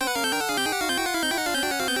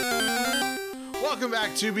Welcome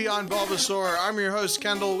back to Beyond Bulbasaur. I'm your host,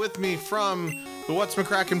 Kendall. With me from the What's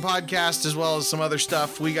McCracken podcast, as well as some other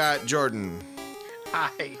stuff, we got Jordan.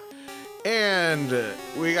 Hi. And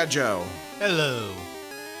we got Joe. Hello.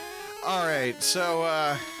 All right,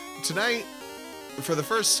 so tonight, for the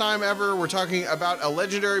first time ever, we're talking about a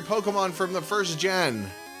legendary Pokemon from the first gen.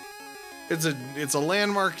 It's a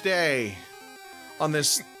landmark day on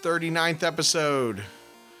this 39th episode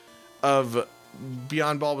of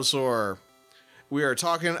Beyond Bulbasaur. We are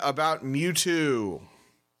talking about Mewtwo.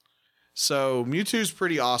 So Mewtwo's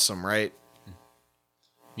pretty awesome, right?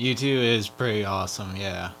 Mewtwo is pretty awesome,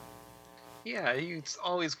 yeah. Yeah, he's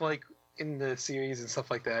always like in the series and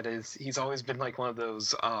stuff like that. He's always been like one of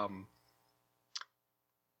those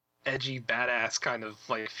edgy, badass kind of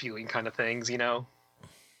like feeling kind of things, you know.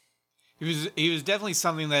 He was definitely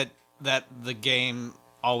something that the game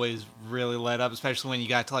always really led up, especially when you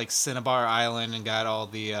got to like Cinnabar Island and got all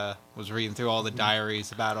the was reading through all the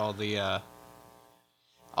diaries about all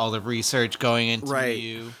the research going into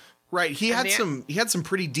Mew. Right, he had some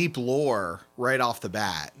pretty deep lore right off the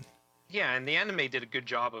bat. Yeah, and the anime did a good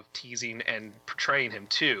job of teasing and portraying him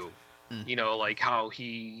too. You know, like how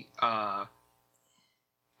he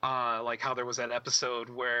like how there was that episode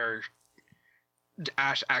where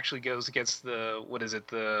Ash actually goes against the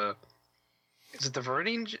is it the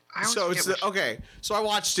Verding? So I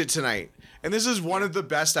watched it tonight, and this is one of the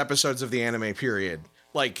best episodes of the anime period.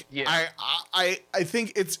 Like, yeah. I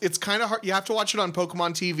think it's kind of hard. You have to watch it on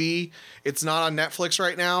Pokemon TV. It's not on Netflix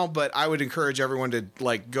right now, but I would encourage everyone to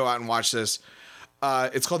like go out and watch this.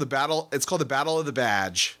 It's called the Battle of the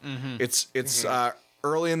Badge. Mm-hmm. It's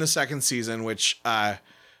early in the second season, which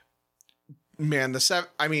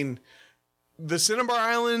the Cinnabar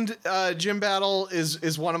Island gym battle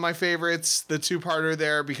is one of my favorites. The two-parter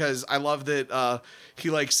there, because I love that he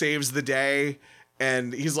like saves the day.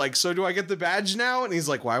 And he's like, so do I get the badge now? And he's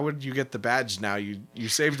like, why would you get the badge now? You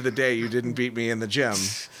saved the day. You didn't beat me in the gym,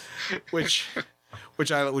 which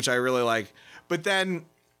I really like. But then,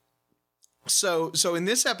 so in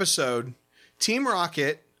this episode, Team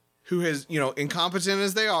Rocket, who has, incompetent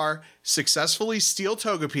as they are, successfully steal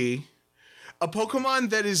Togepi, a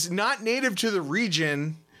Pokemon that is not native to the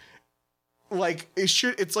region. Like it's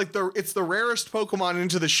the rarest Pokemon in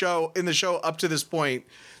the show up to this point.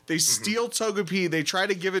 They steal Togepi. They try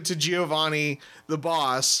to give it to Giovanni, the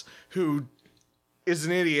boss, who is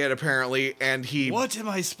an idiot apparently, and he. What am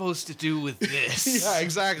I supposed to do with this? Yeah,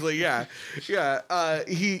 exactly. Yeah.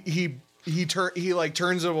 He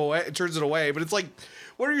turns it away. But it's like,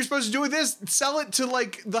 what are you supposed to do with this? Sell it to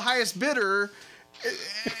like the highest bidder.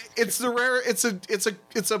 It's the rare. It's a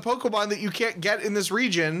Pokemon that you can't get in this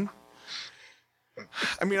region.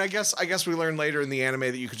 I mean, I guess we learn later in the anime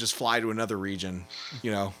that you could just fly to another region.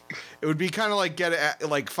 It would be kind of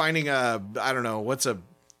like finding I don't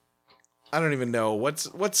even know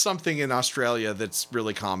what's something in Australia that's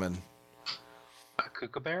really common. A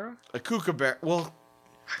kookaburra. A kookaburra. Well,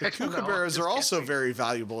 the kookaburras are also very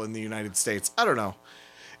valuable in the United States. I don't know.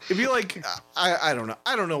 It'd be like I don't know.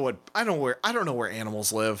 I don't know where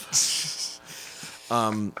animals live.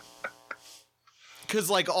 Because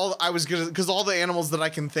all the animals that I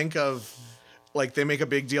can think of, like they make a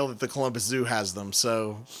big deal that the Columbus Zoo has them.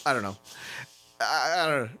 So I don't know. I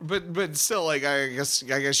don't know. But still, like I guess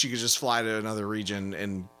you could just fly to another region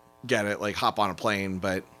and get it, like hop on a plane.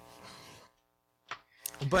 But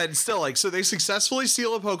still, like, so they successfully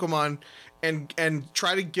steal a Pokemon and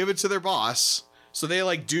try to give it to their boss. So they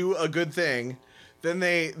like do a good thing. Then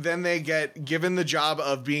they get given the job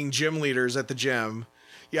of being gym leaders at the gym.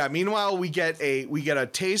 Yeah, meanwhile, we get a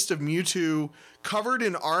taste of Mewtwo covered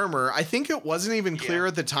in armor. I think it wasn't even clear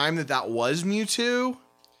at the time that was Mewtwo.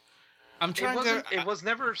 It was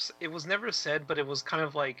never said, but it was kind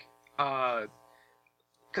of like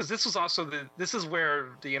because this was also this is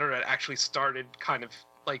where the internet actually started, kind of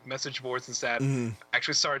like message boards and stuff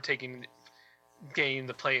actually started gaining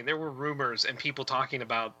the play, and there were rumors and people talking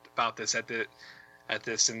about this at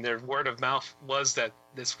this, and their word of mouth was that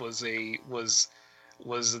this was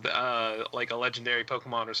like a legendary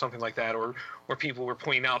Pokemon or something like that, or people were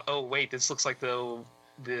pointing out, oh wait, this looks like the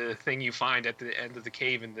thing you find at the end of the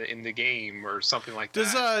cave in the game or something like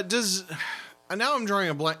that. Now I'm drawing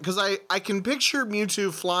a blank because I can picture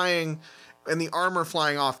Mewtwo flying and the armor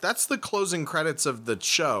flying off. That's the closing credits of the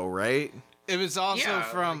show, right? It was also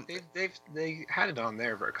from they had it on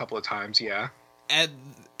there for a couple of times, yeah. And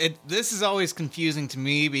this is always confusing to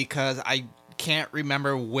me because I can't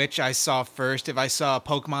remember which I saw first. If I saw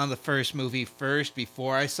Pokemon the first movie first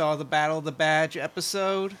before I saw the Battle of the Badge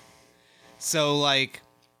episode. So like,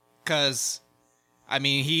 cause I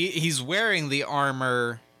mean he's wearing the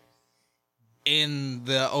armor in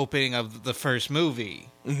the opening of the first movie.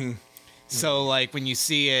 Mm-hmm. So, like, when you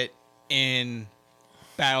see it in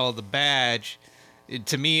Battle of the Badge,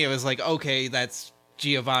 to me, it was like, okay, that's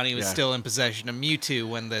Giovanni was still in possession of Mewtwo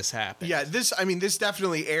when this happened. Yeah, this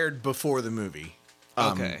definitely aired before the movie.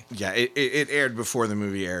 Okay. Yeah, it aired before the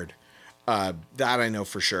movie aired. That I know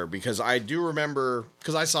for sure, because I do remember,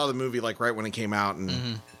 because I saw the movie like right when it came out,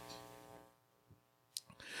 and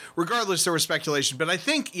regardless, there was speculation. But I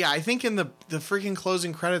think in the freaking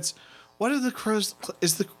closing credits, what are the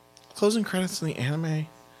is the closing credits in the anime?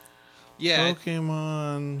 Yeah.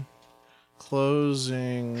 Pokemon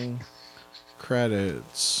closing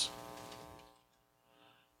credits.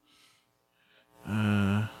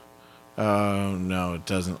 Oh no, it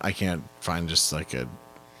doesn't. I can't find just like a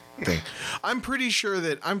thing. I'm pretty sure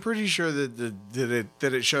that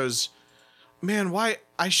it shows. Man, why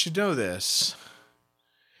I should know this?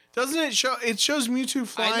 Doesn't it show? It shows Mewtwo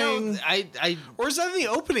flying. I or is that in the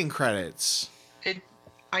opening credits?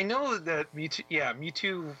 I know that Mewtwo. Yeah,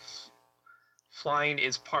 Mewtwo flying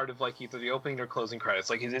is part of like either the opening or closing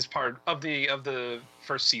credits. Like it is part of the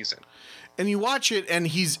first season. And you watch it,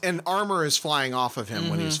 and armor is flying off of him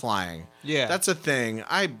when he's flying. Yeah, that's a thing.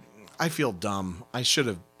 I feel dumb. I should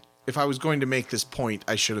have. If I was going to make this point,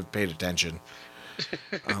 I should have paid attention.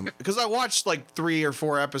 Because I watched like 3 or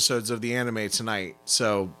 4 episodes of the anime tonight,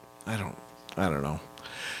 so I don't know.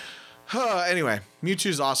 Anyway,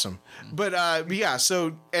 Mewtwo's awesome, but yeah.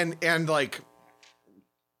 So and like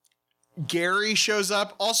Gary shows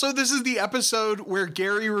up. Also, this is the episode where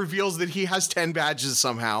Gary reveals that he has 10 badges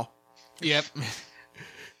somehow. Yep.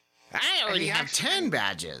 I already have 10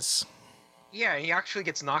 badges. Yeah, he actually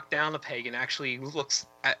gets knocked down a peg and actually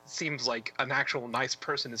seems like an actual nice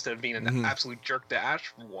person instead of being an absolute jerk to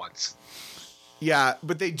Ash once. Yeah,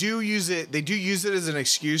 but they do use it. They do use it as an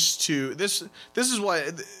excuse to this. This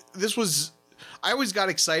was. I always got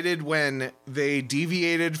excited when they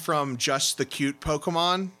deviated from just the cute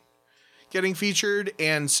Pokemon getting featured,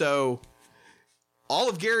 and so all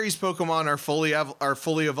of Gary's Pokemon are fully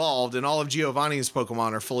evolved, and all of Giovanni's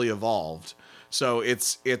Pokemon are fully evolved. So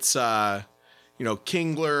it's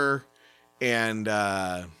Kingler and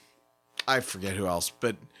I forget who else,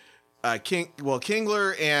 but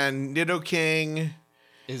Kingler and Nidoking.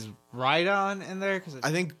 Is Rhydon in there?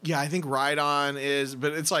 I think Rhydon is,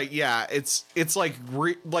 but it's like, yeah, it's like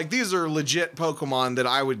these are legit Pokemon that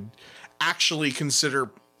I would actually consider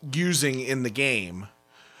using in the game,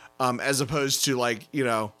 as opposed to like,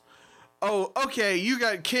 oh, okay, you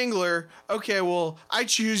got Kingler. Okay, well, I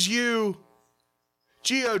choose you,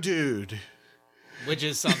 Geodude. Which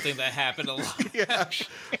is something that happened a lot. Yeah.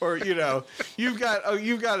 Or you've got your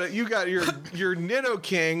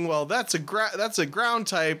Nidoking. Well, that's a ground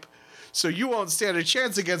type, so you won't stand a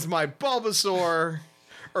chance against my Bulbasaur,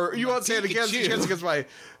 or you won't stand a chance against my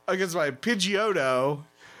Pidgeotto,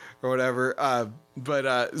 or whatever.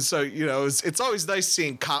 So it's always nice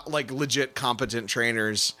seeing legit competent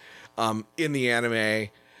trainers in the anime.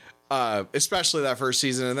 Especially that first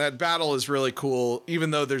season, and that battle is really cool,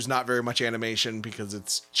 even though there's not very much animation because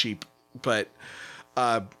it's cheap. But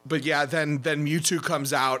yeah, then Mewtwo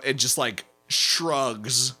comes out and just like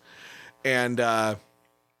shrugs, and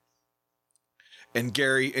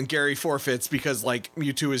Gary forfeits because like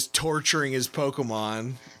Mewtwo is torturing his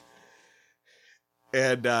Pokemon.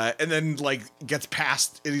 And then like gets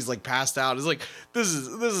passed, and he's like passed out. It's like this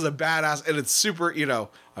is a badass, and it's super.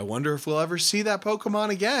 I wonder if we'll ever see that Pokemon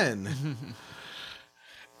again.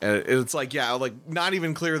 And it's like, yeah, like not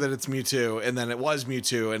even clear that it's Mewtwo, and then it was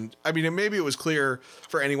Mewtwo, and I mean maybe it was clear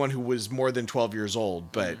for anyone who was more than 12 years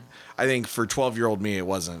old, but I think for 12-year-old me it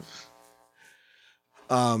wasn't.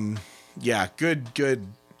 Yeah, good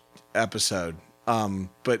episode.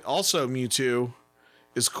 But also Mewtwo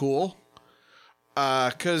is cool.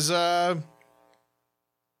 Cause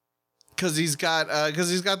he's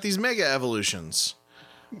got these mega evolutions,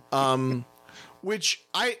 which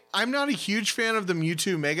I'm not a huge fan of the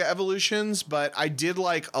Mewtwo mega evolutions, but I did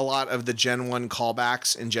like a lot of the Gen 1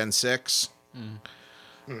 callbacks in Gen 6.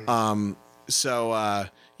 So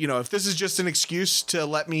if this is just an excuse to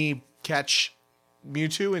let me catch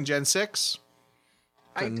Mewtwo in Gen 6,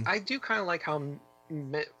 I do kind of like how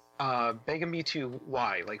Mega Mewtwo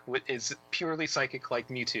Y, like is purely psychic like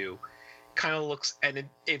Mewtwo, kind of looks, and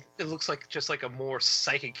it looks like just like a more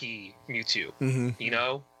psychic-y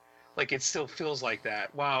Mewtwo, like it still feels like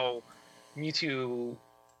that. Wow, Mewtwo,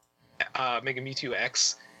 Mega Mewtwo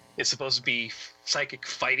X is supposed to be psychic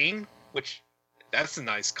fighting, which that's a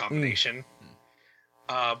nice combination.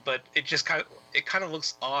 But it just kind of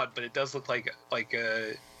looks odd, but it does look like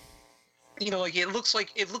like it looks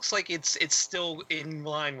like it's still in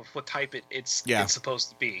line with what type it's supposed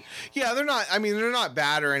to be. Yeah, they're not. I mean, they're not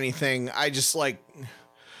bad or anything. I just like,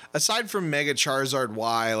 aside from Mega Charizard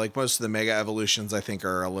Y, like most of the Mega evolutions, I think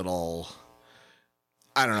are a little.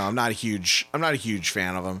 I don't know. I'm not a huge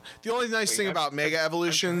fan of them. The only nice thing about Mega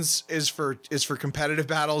evolutions is for competitive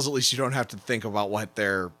battles. At least you don't have to think about what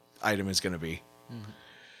their item is going to be.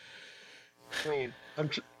 I mean,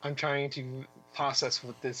 I'm trying to process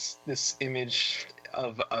what this image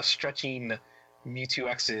of a stretching Mewtwo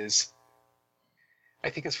X is. I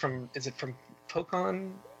think is it from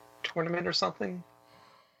Pokemon tournament or something?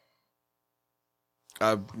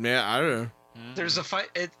 Yeah, I don't know. There's a fight.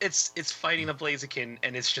 It's fighting a Blaziken,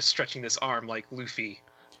 and it's just stretching this arm like Luffy.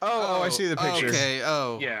 Oh, I see the picture. Okay.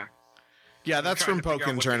 Oh. Yeah, that's from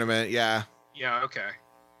Pokemon tournament. Yeah. Yeah. Okay.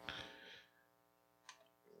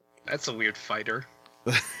 That's a weird fighter.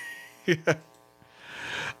 Yeah.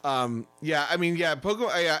 Yeah, I mean, yeah,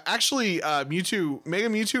 Pokemon. Actually, Mewtwo, Mega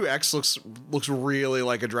Mewtwo X looks really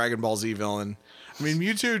like a Dragon Ball Z villain. I mean,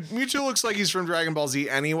 Mewtwo looks like he's from Dragon Ball Z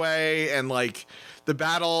anyway, and like the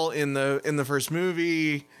battle in the first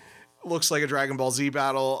movie looks like a Dragon Ball Z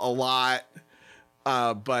battle a lot.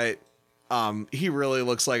 But he really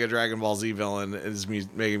looks like a Dragon Ball Z villain as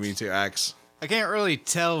Mega Mewtwo X. I can't really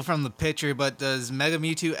tell from the picture, but does Mega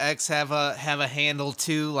Mewtwo X have a handle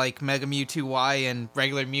too, like Mega Mewtwo Y and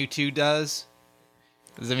regular Mewtwo does?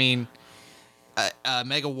 Because I mean,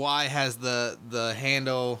 Mega Y has the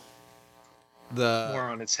handle, more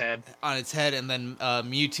on its head, and then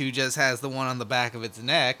Mewtwo just has the one on the back of its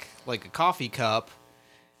neck, like a coffee cup.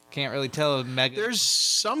 Can't really tell if Mega. There's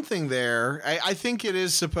something there. I think it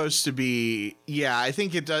is supposed to be. Yeah, I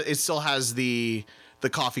think it does. It still has the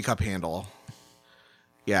coffee cup handle.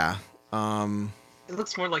 Yeah. It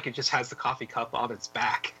looks more like it just has the coffee cup on its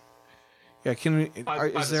back. Yeah.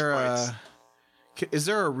 Is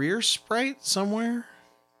there a rear sprite somewhere?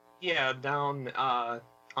 Yeah, down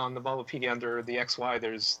on the Bulbapedia under the XY,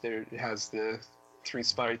 it has the 3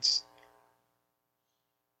 sprites.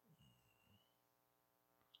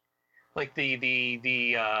 Like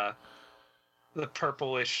the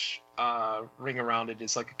purplish ring around it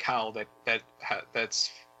is like a cowl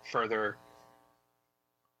that's further.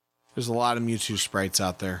 There's a lot of Mewtwo sprites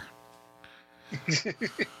out there.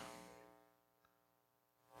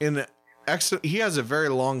 He has a very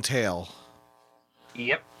long tail.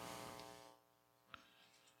 Yep.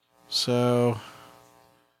 So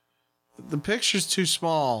the picture's too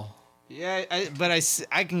small. Yeah,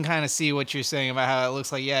 I can kind of see what you're saying about how it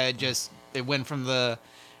looks like. Yeah, it went from the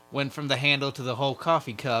handle to the whole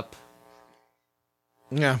coffee cup.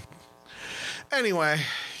 Yeah. Anyway,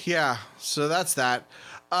 yeah. So that's that.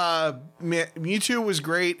 Mewtwo was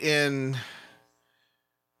great in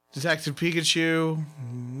Detective Pikachu.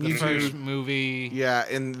 The first movie. Yeah,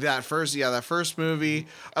 in that first movie.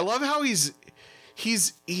 I love how he's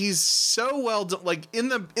so well done. Like in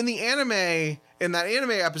the anime, in that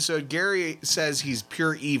anime episode, Gary says he's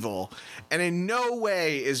pure evil, and in no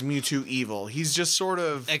way is Mewtwo evil. He's just sort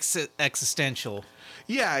of existential.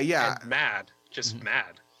 Yeah. And mad, just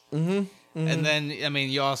mad. Mm-hmm. Mm-hmm. And then, I mean,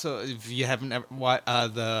 you also, if you haven't ever watched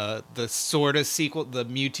the sort of sequel, the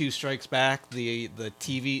Mewtwo Strikes Back, the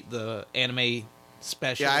anime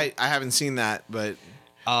special. Yeah, I haven't seen that, but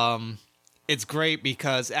it's great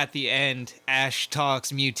because at the end, Ash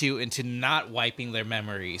talks Mewtwo into not wiping their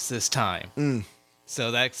memories this time.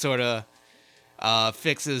 So that sort of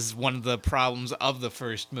fixes one of the problems of the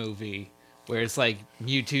first movie, where it's like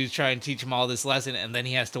Mewtwo's trying to teach them all this lesson, and then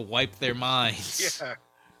he has to wipe their minds. Yeah.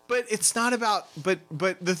 But it's not about. But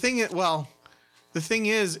the thing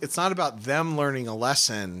is, it's not about them learning a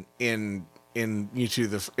lesson in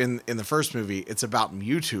Mewtwo in the first movie. It's about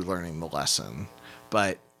Mewtwo learning the lesson.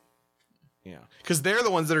 But because they're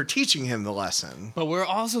the ones that are teaching him the lesson. But we're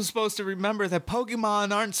also supposed to remember that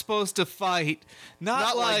Pokemon aren't supposed to fight.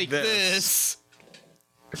 Not like this.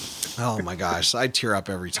 Oh my gosh, I tear up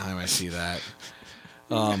every time I see that.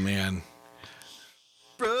 Oh man.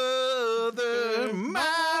 Brother,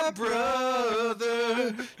 my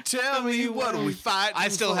brother, tell me what are we fighting I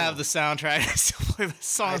still have the soundtrack. I still play the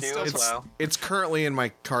song. I do as well. It's currently in my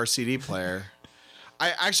car CD player.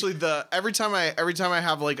 I actually every time I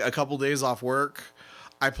have like a couple days off work,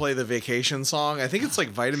 I play the Vacation song. I think it's like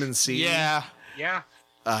Vitamin C. Yeah. Yeah.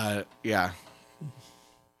 Yeah.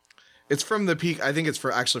 It's from the peak. I think it's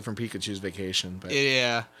actually from Pikachu's Vacation. But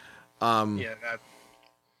yeah.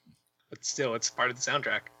 But still, it's part of the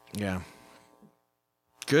soundtrack. Yeah.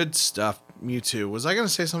 Good stuff. Mewtwo. Was I going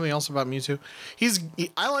to say something else about Mewtwo?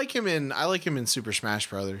 I like him in Super Smash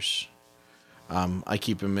Brothers. I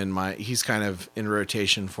keep him in he's kind of in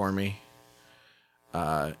rotation for me.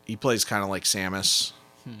 He plays kind of like Samus.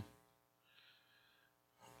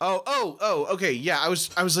 Oh, okay. Yeah, I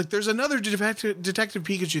was like, there's another Detective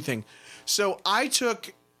Pikachu thing. So I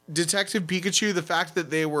took Detective Pikachu, the fact that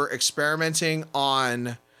they were experimenting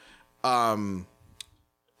on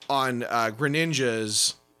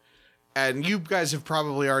Greninjas, and you guys have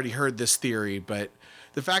probably already heard this theory, but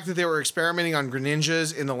the fact that they were experimenting on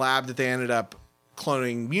Greninjas in the lab that they ended up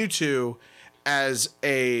cloning Mewtwo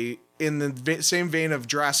in the same vein of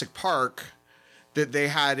Jurassic Park, that they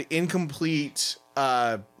had incomplete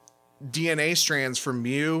DNA strands from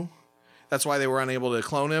Mew. That's why they were unable to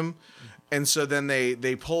clone him. And so then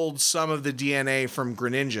they pulled some of the DNA from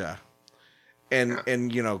Greninja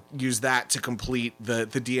and use that to complete the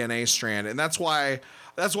DNA strand. And that's why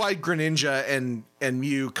Greninja and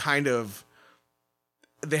Mew kind of,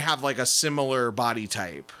 they have like a similar body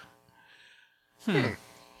type.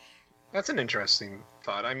 That's an interesting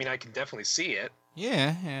thought. I mean, I can definitely see it.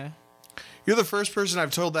 Yeah. You're the first person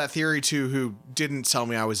I've told that theory to who didn't tell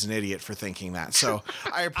me I was an idiot for thinking that. So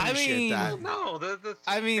I appreciate that. No, the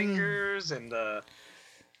fingers and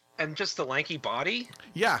just the lanky body.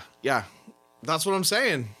 Yeah. That's what I'm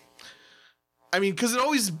saying. I mean, because it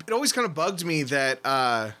always kind of bugged me that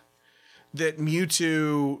that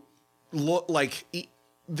Mewtwo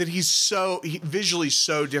that he's visually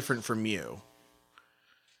so different from Mew.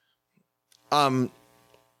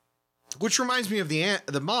 Which reminds me of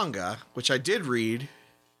the manga, which I did read.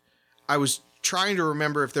 I was trying to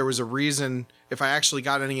remember if there was a reason, if I actually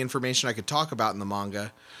got any information I could talk about in the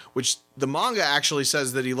manga, which the manga actually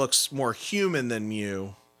says that he looks more human than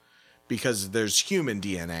Mew because there's human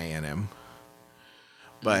DNA in him.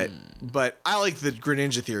 But I like the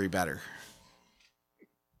Greninja theory better.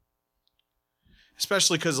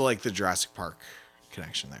 Especially because of like the Jurassic Park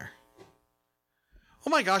connection there. Oh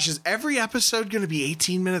my gosh, is every episode going to be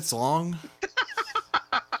 18 minutes long?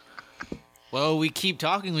 Well, we keep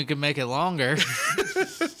talking, we can make it longer.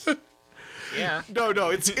 Yeah. No,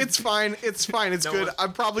 it's fine. It's fine. It's good.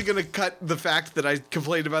 I'm probably going to cut the fact that I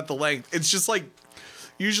complained about the length. It's just like,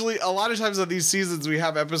 usually a lot of times on these seasons we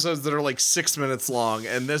have episodes that are like 6 minutes long,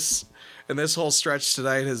 and this whole stretch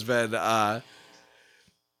tonight has been I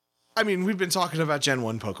mean, we've been talking about Gen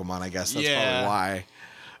 1 Pokemon, I guess. That's probably why.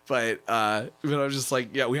 But I'm just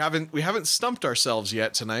like, yeah, we haven't stumped ourselves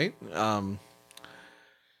yet tonight. And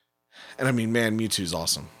I mean, man, Mewtwo's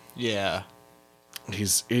awesome. Yeah.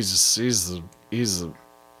 Is he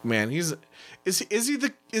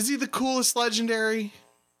the coolest legendary?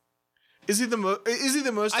 Is he the most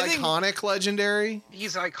iconic legendary?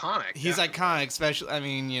 He's iconic. He's iconic, especially. I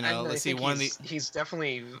mean, let's see. He's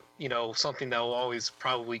definitely something that will always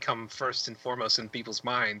probably come first and foremost in people's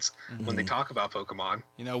minds when they talk about Pokemon.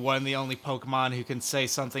 One of the only Pokemon who can say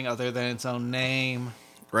something other than its own name.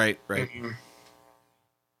 Right. Mm-hmm.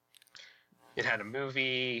 It had a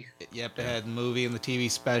movie. Yep, it had a movie and the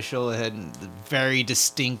TV special. It had very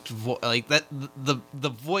distinct the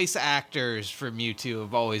voice actors for Mewtwo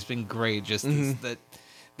have always been great. Just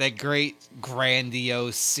that great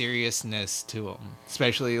grandiose seriousness to them,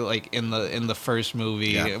 especially like in the first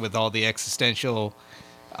movie with all the existential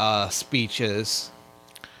speeches.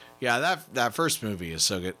 Yeah, that first movie is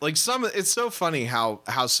so good. Like it's so funny how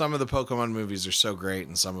some of the Pokemon movies are so great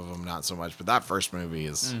and some of them not so much. But that first movie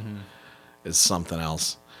is something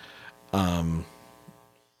else. His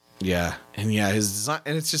design,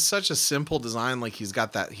 and it's just such a simple design. Like he's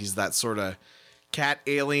that sort of cat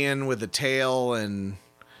alien with a tail and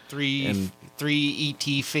three ET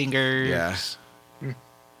fingers. Yeah.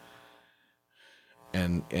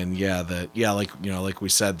 Like we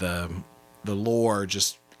said, the lore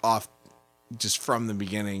just from the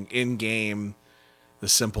beginning in game, the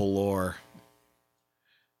simple lore.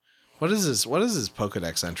 What does his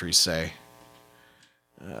Pokedex entries say?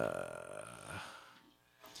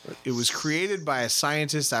 It was created by a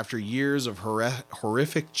scientist after years of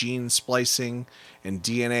horrific gene splicing and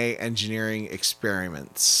DNA engineering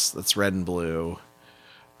experiments. That's red and blue.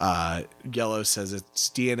 Yellow says its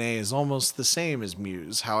DNA is almost the same as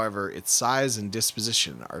Mew's. However, its size and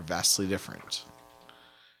disposition are vastly different.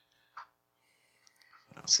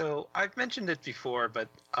 So I've mentioned it before, but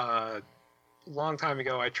a long time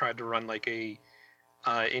ago I tried to run like a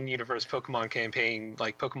in-universe Pokemon campaign,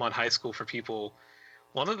 like Pokemon High School for people.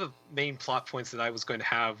 One of the main plot points that I was going to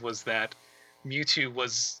have was that Mewtwo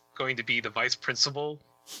was going to be the vice principal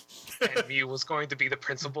and Mew was going to be the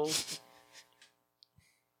principal.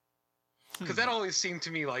 Because that always seemed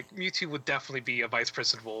to me like Mewtwo would definitely be a vice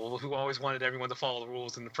principal who always wanted everyone to follow the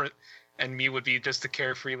rules, and Mew would be just the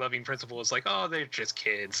carefree, loving principal. It's like, oh, they're just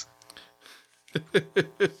kids.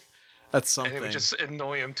 That's something. And it would just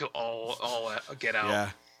annoy him to all get out.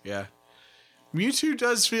 Yeah, yeah. Mewtwo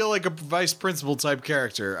does feel like a vice principal type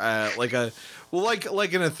character, like an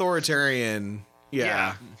authoritarian.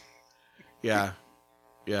 Yeah, yeah,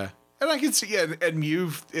 yeah. And I can see, and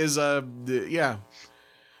Mew is has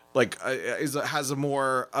a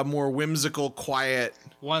more whimsical, quiet.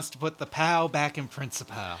 Wants to put the POW back in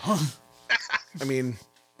Principal. I mean,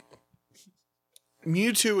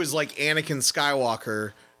 Mewtwo is like Anakin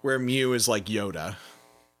Skywalker, where Mew is like Yoda.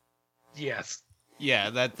 Yes.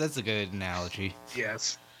 Yeah, that's a good analogy.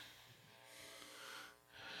 Yes.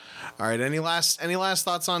 All right. Any last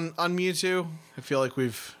thoughts on Mewtwo? I feel like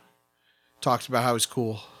we've talked about how he's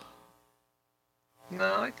cool.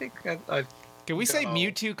 No, I think I've. Can we say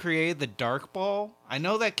Mewtwo created the Dark Ball? I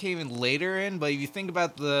know that came in later but if you think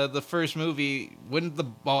about the first movie, wouldn't the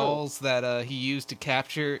balls that he used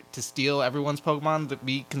to steal everyone's Pokemon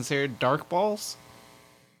be considered Dark Balls?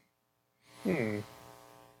 I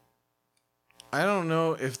don't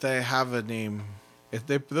know if they have a name.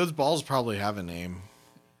 Those balls probably have a name.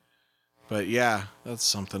 But yeah, that's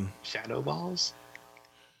something. Shadow Balls?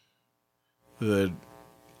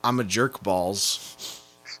 I'm a jerk balls.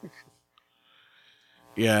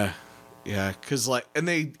 Yeah, because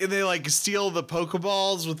they like steal the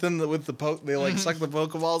Pokeballs they like suck the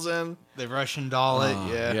Pokeballs in. They Russian doll it.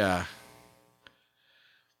 Yeah.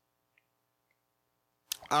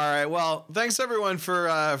 All right. Well, thanks everyone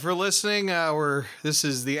for listening. This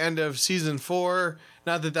is the end of season 4.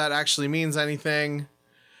 Not that actually means anything,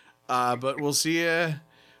 but we'll see you.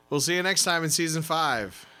 We'll see you next time in season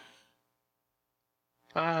 5.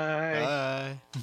 Bye. Bye.